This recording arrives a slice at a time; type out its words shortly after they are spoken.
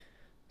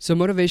So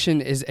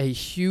motivation is a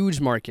huge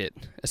market,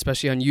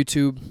 especially on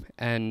YouTube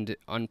and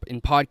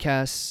in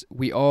podcasts.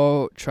 We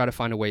all try to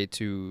find a way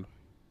to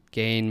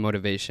gain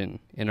motivation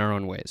in our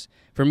own ways.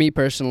 For me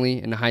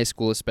personally, in high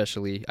school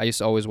especially, I used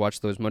to always watch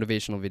those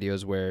motivational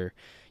videos where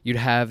you'd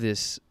have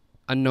this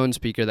unknown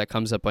speaker that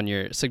comes up on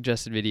your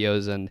suggested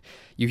videos and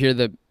you hear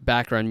the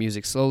background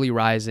music slowly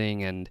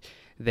rising and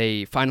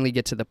they finally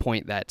get to the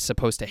point that's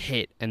supposed to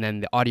hit and then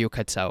the audio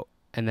cuts out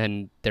and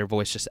then their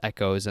voice just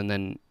echoes and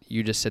then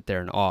you just sit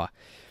there in awe.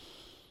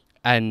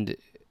 And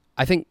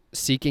I think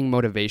seeking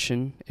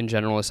motivation in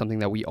general is something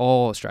that we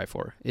all strive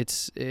for. I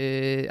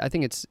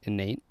think it's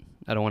innate.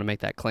 I don't want to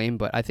make that claim,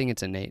 but I think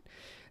it's innate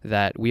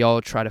that we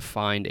all try to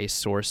find a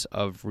source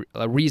of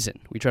a reason.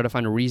 We try to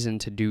find a reason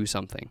to do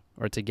something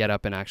or to get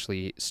up and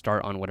actually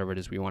start on whatever it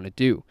is we want to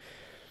do.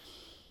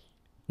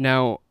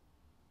 Now,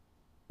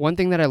 one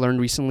thing that I learned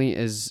recently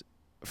is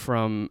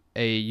from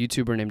a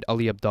YouTuber named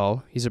Ali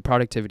Abdaal. He's a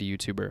productivity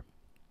YouTuber.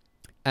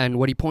 And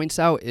what he points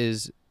out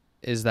is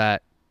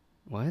that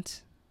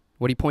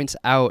What he points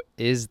out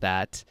is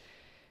that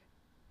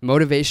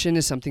motivation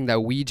is something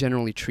that we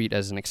generally treat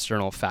as an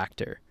external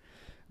factor.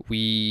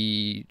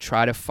 We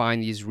try to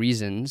find these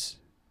reasons,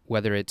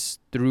 whether it's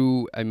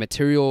through a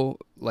material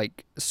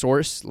like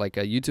source, like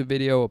a YouTube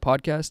video, a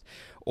podcast,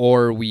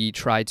 or we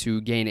try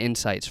to gain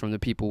insights from the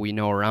people we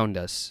know around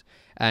us.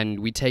 And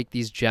we take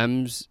these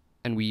gems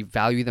and we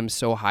value them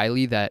so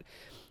highly that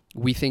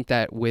we think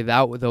that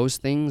without those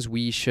things,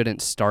 we shouldn't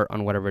start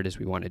on whatever it is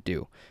we want to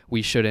do.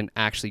 We shouldn't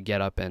actually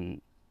get up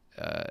and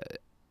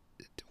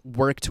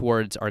work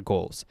towards our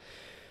goals.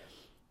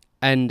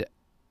 And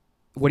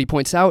what he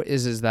points out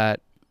is that,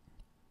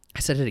 I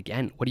said it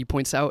again, what he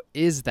points out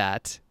is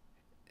that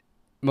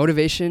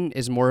motivation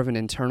is more of an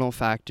internal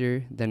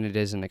factor than it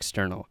is an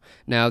external.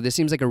 Now, this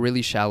seems like a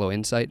really shallow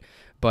insight,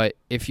 but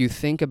if you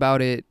think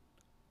about it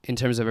in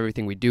terms of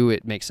everything we do,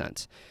 it makes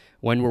sense.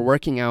 When we're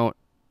working out,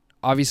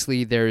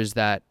 obviously there's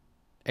that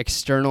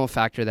external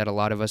factor that a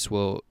lot of us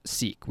will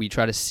seek. We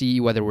try to see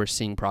whether we're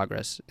seeing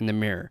progress in the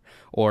mirror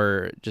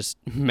or just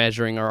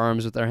measuring our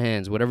arms with our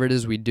hands. Whatever it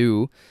is we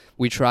do,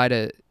 we try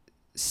to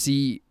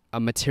see a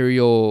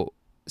material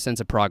sense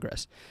of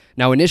progress.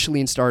 Now,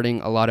 initially in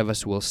starting, a lot of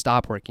us will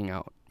stop working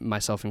out,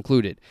 myself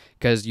included,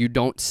 because you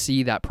don't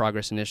see that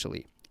progress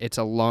initially. It's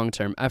a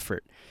long-term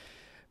effort.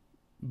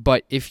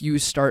 But if you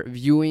start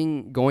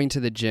viewing going to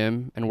the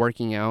gym and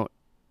working out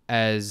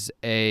as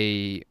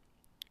a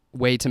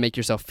way to make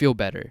yourself feel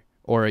better,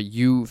 or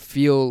you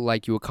feel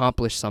like you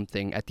accomplished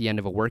something at the end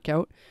of a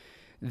workout,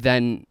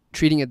 then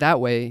treating it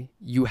that way,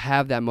 you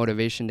have that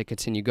motivation to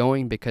continue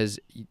going because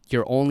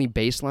your only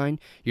baseline,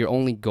 your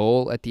only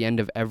goal at the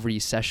end of every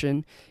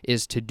session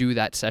is to do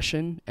that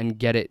session and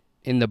get it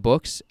in the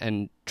books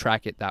and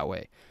track it that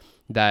way.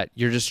 That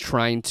you're just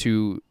trying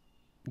to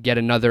get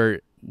another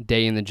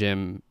day in the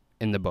gym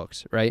in the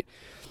books, right?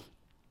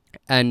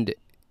 And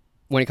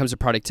when it comes to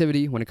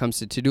productivity, when it comes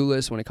to to-do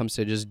lists, when it comes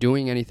to just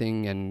doing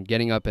anything and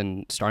getting up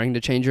and starting to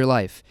change your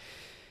life,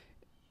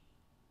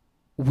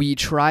 we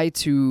try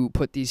to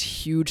put these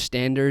huge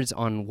standards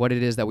on what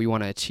it is that we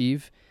want to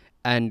achieve,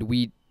 and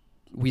we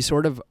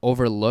sort of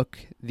overlook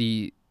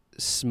the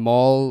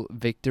small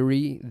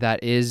victory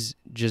that is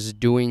just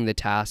doing the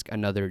task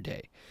another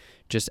day,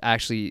 just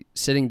actually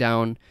sitting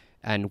down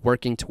and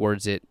working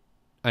towards it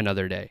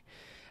another day.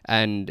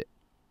 And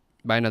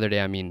by another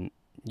day, I mean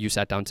you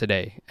sat down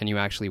today and you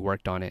actually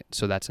worked on it,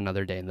 so that's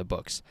another day in the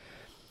books.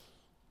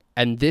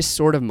 And this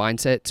sort of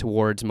mindset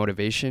towards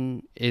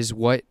motivation is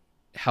what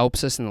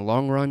helps us in the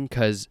long run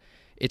because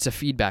it's a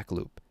feedback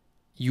loop.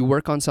 You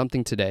work on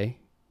something today,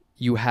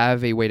 you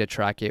have a way to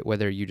track it,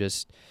 whether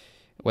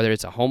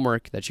it's a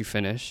homework that you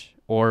finish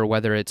or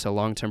whether it's a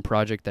long-term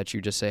project that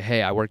you just say,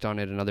 hey, I worked on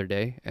it another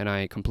day and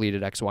I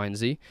completed X, Y, and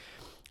Z.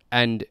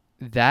 And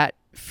that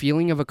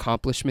feeling of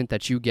accomplishment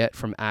that you get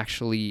from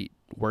actually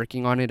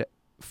working on it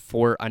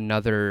for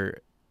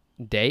another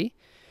day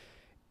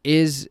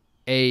is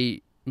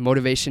a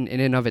motivation in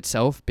and of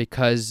itself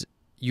because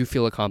you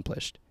feel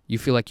accomplished. You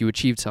feel like you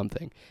achieved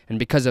something. And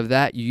because of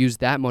that, you use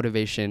that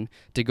motivation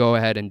to go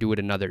ahead and do it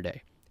another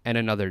day and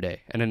another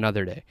day and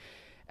another day.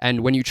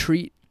 And when you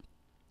treat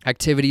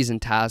activities and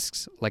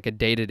tasks like a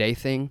day-to-day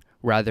thing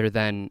rather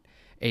than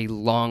a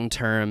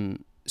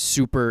long-term,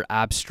 super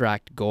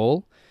abstract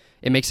goal,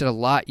 it makes it a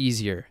lot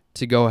easier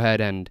to go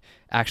ahead and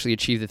actually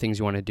achieve the things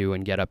you want to do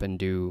and get up and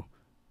do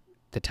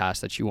the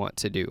task that you want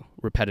to do.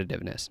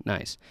 Repetitiveness.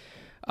 Nice.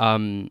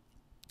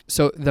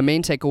 So the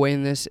main takeaway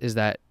in this is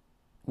that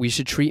we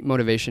should treat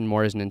motivation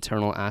more as an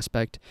internal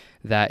aspect,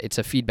 that it's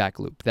a feedback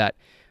loop, that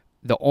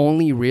the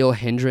only real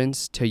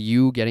hindrance to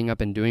you getting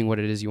up and doing what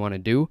it is you want to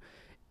do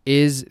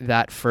is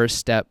that first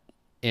step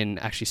in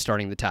actually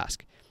starting the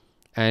task.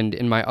 And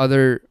in my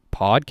other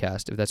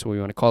podcast, if that's what we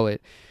want to call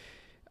it,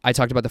 I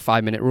talked about the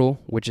 5-minute rule,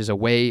 which is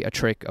a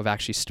trick of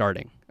actually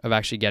starting, of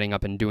actually getting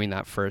up and doing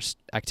that first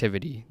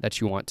activity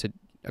that you want to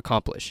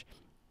accomplish.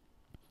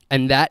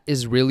 And that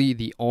is really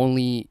the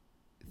only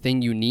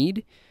thing you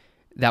need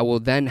that will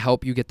then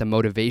help you get the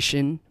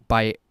motivation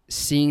by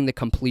seeing the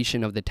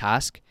completion of the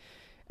task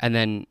and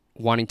then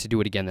wanting to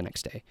do it again the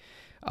next day.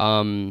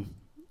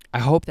 I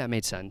hope that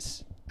made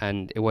sense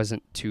and it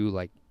wasn't too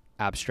like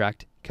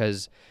abstract,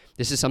 because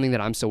this is something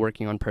that I'm still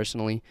working on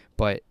personally,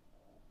 but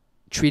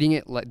treating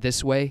it like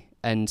this way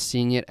and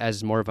seeing it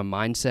as more of a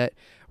mindset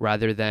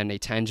rather than a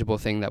tangible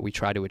thing that we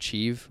try to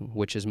achieve,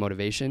 which is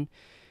motivation.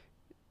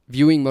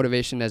 Viewing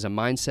motivation as a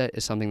mindset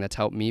is something that's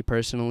helped me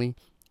personally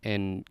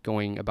in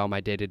going about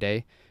my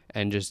day-to-day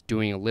and just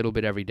doing a little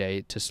bit every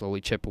day to slowly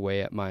chip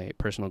away at my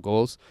personal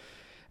goals.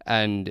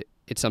 And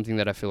it's something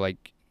that I feel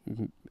like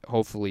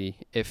hopefully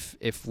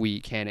if we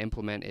can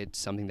implement, it's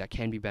something that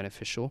can be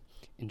beneficial,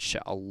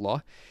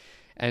 inshallah.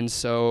 And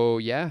so,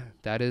 yeah,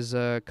 that is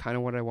kind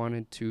of what I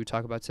wanted to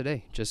talk about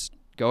today. Just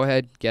go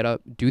ahead, get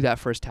up, do that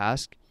first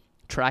task,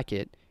 track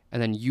it,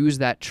 and then use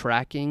that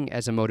tracking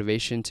as a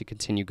motivation to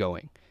continue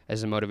going,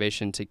 as a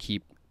motivation to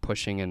keep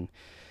pushing and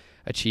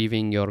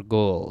achieving your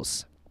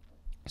goals.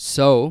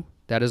 So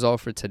that is all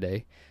for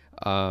today.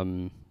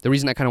 The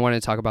reason I kind of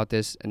wanted to talk about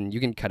this, and you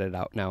can cut it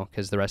out now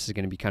because the rest is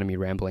going to be kind of me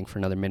rambling for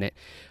another minute.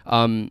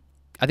 I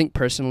think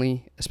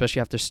personally,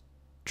 especially after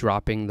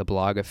dropping the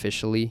blog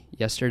officially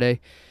yesterday,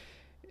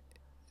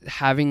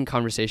 having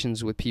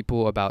conversations with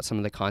people about some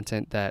of the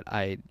content that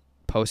I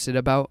posted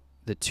about,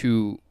 the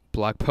 2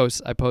 blog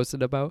posts I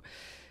posted,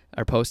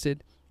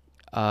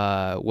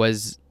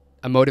 was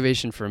a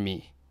motivation for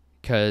me,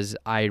 because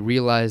I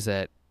realized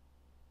that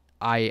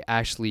I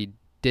actually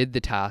did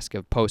the task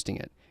of posting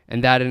it.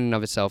 And that in and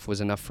of itself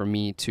was enough for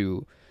me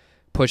to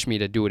push me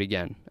to do it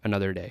again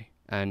another day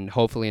and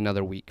hopefully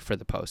another week for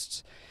the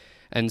posts.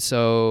 And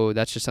so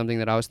that's just something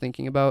that I was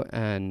thinking about,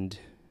 and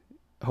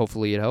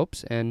hopefully it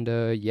helps. And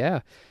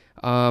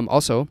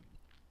also,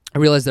 I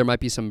realized there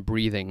might be some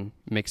breathing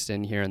mixed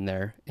in here and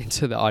there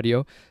into the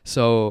audio.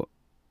 So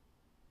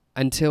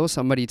until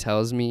somebody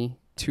tells me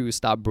to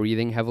stop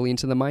breathing heavily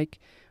into the mic,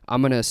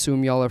 I'm going to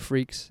assume y'all are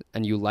freaks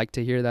and you like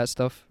to hear that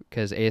stuff,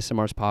 because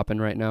ASMR's popping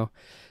right now.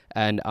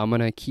 And I'm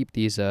going to keep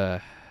these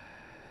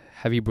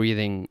heavy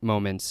breathing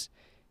moments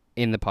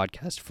in the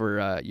podcast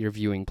for your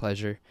viewing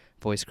pleasure,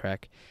 voice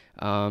crack.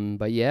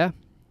 But yeah,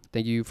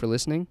 thank you for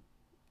listening.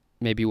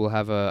 Maybe we'll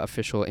have a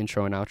official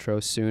intro and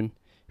outro soon.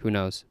 Who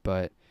knows?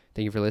 But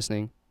thank you for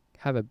listening.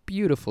 Have a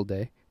beautiful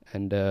day,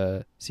 and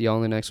see y'all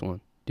in the next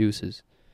one. Deuces.